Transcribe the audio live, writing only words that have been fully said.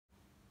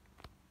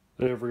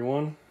Hey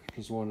everyone,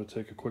 just wanted to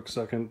take a quick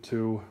second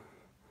to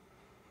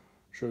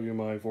show you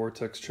my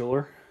Vortex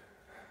chiller.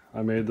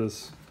 I made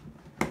this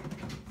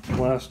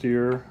last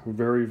year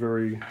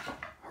very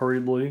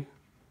hurriedly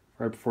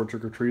right before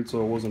trick-or-treat,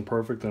 so it wasn't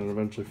perfect and it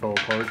eventually fell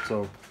apart.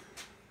 So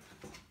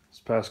this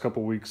past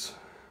couple weeks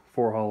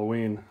for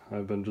Halloween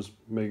I've been just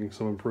making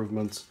some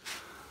improvements.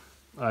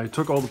 I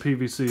took all the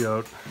PVC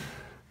out.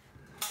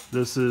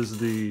 This is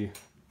the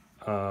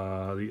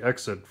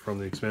exit from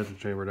the expansion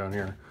chamber down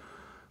here.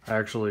 I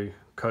actually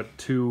cut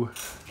 2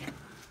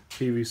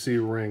 PVC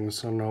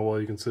rings, I don't know how well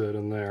you can see that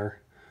in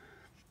there,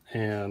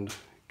 and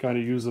kind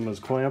of use them as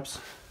clamps.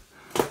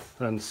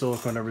 Then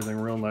silicone everything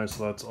real nice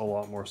so that's a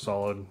lot more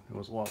solid. It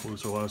was a lot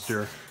looser last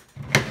year.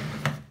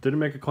 Didn't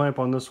make a clamp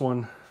on this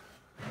one.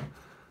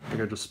 I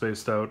think I just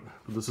spaced out,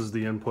 but this is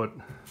the input,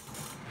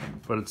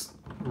 but it's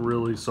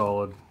really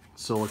solid,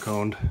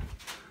 siliconed.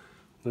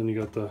 Then you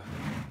got the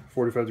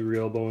 45-degree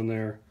elbow in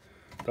there.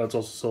 That's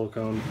also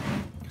silicone.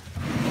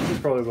 This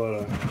is probably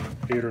about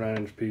a 8 or 9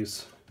 inch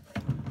piece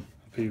of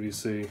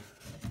PVC.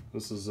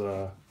 This is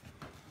oh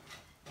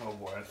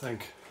boy, I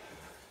think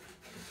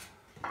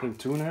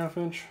 2.5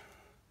 inch.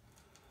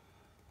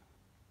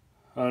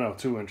 I don't know,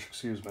 2 inch,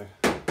 excuse me.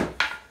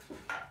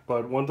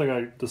 But one thing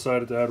I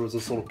decided to add was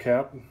this little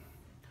cap.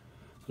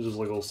 This is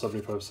like a little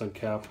 75-cent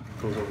cap,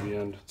 goes over the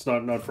end. It's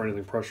not for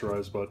anything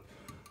pressurized, but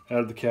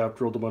added the cap,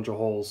 drilled a bunch of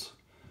holes,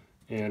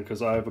 and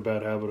because I have a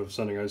bad habit of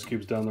sending ice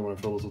cubes down there when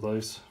I fill this with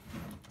ice.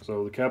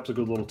 So the cap's a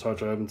good little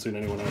touch. I haven't seen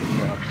anyone add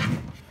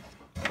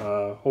a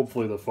cap.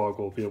 Hopefully the fog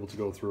will be able to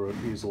go through it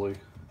easily.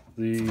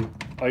 The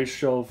ice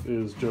shelf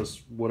is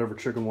just whatever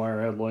chicken wire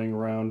I had laying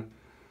around,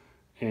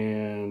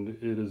 and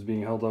it is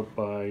being held up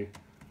by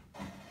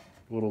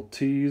little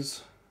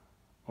T's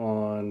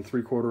on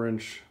 3/4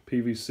 inch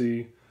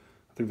PVC.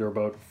 I think they're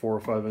about 4 or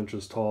 5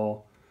 inches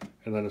tall,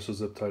 and then it's just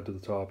zip tied to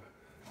the top.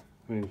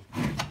 I mean,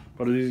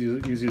 but as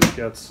easy as it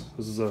gets.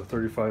 This is a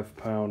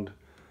 35-pound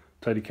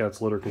Tidy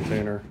Cats litter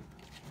container.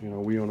 You know,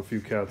 we own a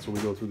few cats, so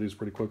we go through these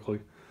pretty quickly.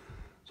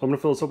 So I'm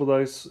gonna fill this up with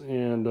ice,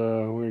 and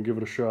we're gonna give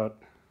it a shot.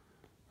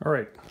 All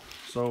right,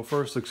 so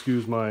first,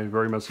 excuse my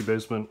very messy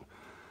basement.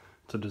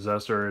 It's a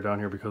disaster area down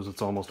here because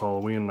it's almost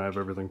Halloween and I have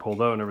everything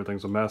pulled out and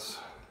everything's a mess.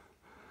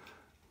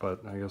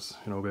 But I guess,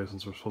 you know,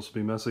 basements are supposed to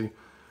be messy.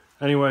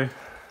 Anyway,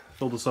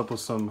 filled this up with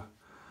some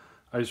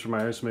ice from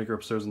my ice maker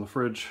upstairs in the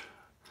fridge.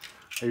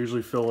 I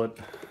usually fill it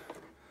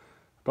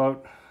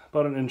about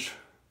an inch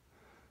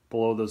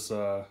below this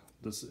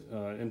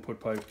input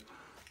pipe,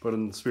 but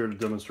in the spirit of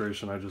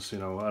demonstration, I just, you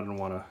know, I didn't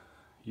want to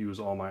use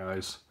all my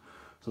ice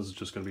since it's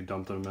just going to be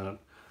dumped in a minute.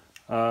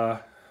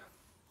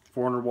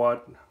 400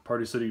 watt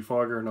Party City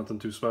fogger, nothing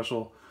too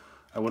special.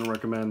 I wouldn't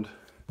recommend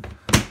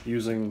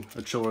using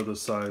a chiller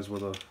this size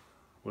with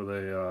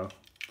a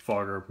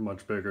fogger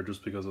much bigger,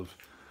 just because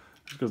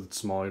it's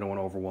small. You don't want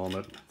to overwhelm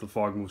it. If the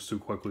fog moves too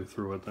quickly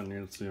through it, then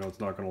it's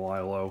not going to lie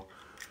low.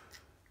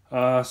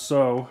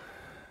 So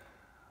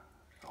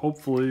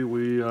hopefully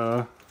we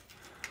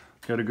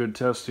get a good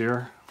test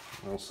here.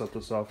 I'll set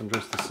this off in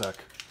just a sec.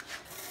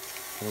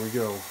 Here we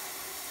go.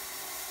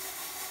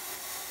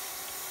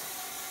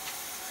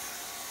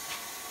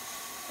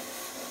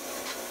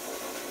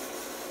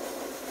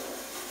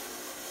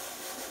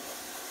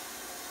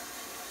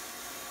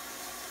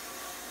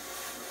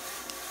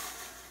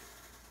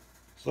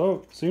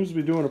 So, it seems to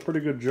be doing a pretty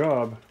good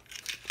job.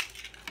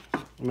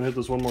 I'm gonna hit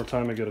this one more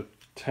time and get a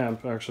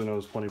temp. Actually, no,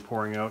 there's plenty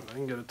pouring out. I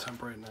can get a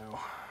temp right now.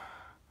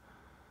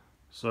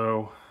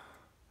 So,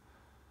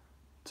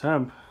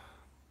 temp.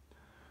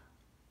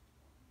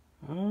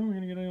 Oh, we're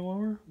gonna get any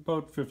lower?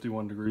 About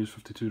 51 degrees,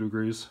 52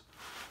 degrees.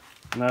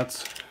 And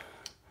that's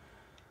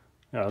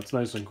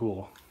nice and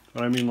cool.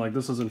 But I mean, like,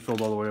 this isn't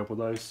filled all the way up with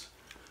ice.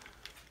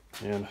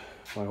 And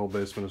my whole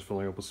basement is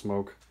filling up with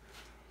smoke.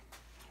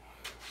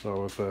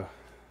 So if a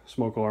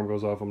smoke alarm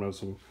goes off, I'm gonna have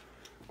some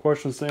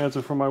questions to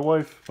answer from my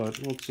wife, but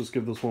let's just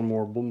give this one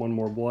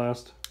more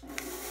blast.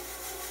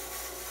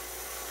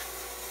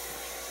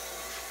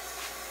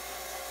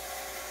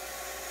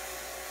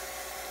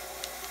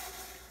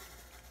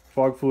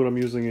 Fog fluid I'm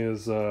using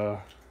is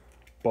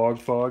bog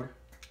fog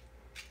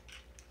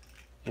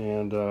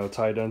and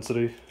high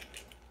density,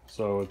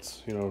 so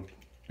it's, you know,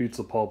 beats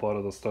the pulp out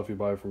of the stuff you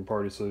buy from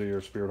Party City or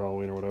Spirit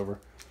Halloween or whatever.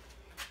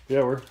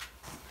 Yeah, we're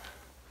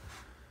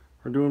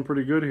doing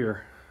pretty good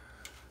here.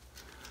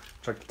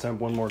 Check the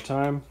temp one more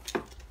time.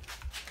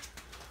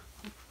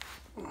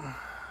 Yeah,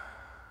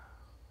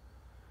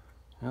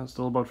 it's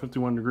still about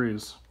 51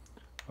 degrees.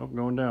 Oh,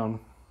 going down.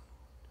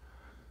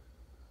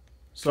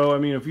 So, I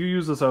mean, if you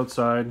use this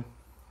outside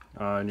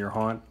in your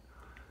haunt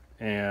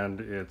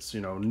and it's,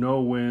 you know, no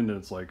wind and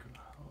it's like,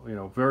 you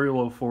know, very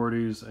low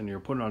 40s and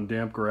you're putting on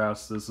damp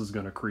grass, this is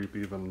going to creep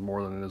even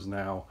more than it is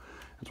now.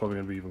 It's probably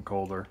going to be even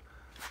colder.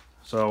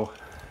 So,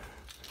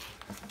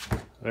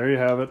 there you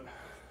have it.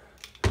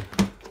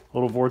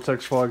 Little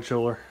Vortex fog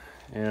chiller,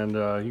 and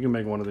you can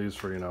make one of these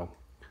for, you know,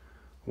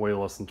 way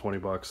less than 20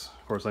 bucks.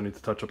 Of course, I need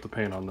to touch up the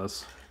paint on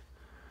this.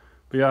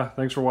 But yeah,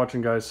 thanks for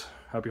watching, guys.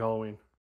 Happy Halloween.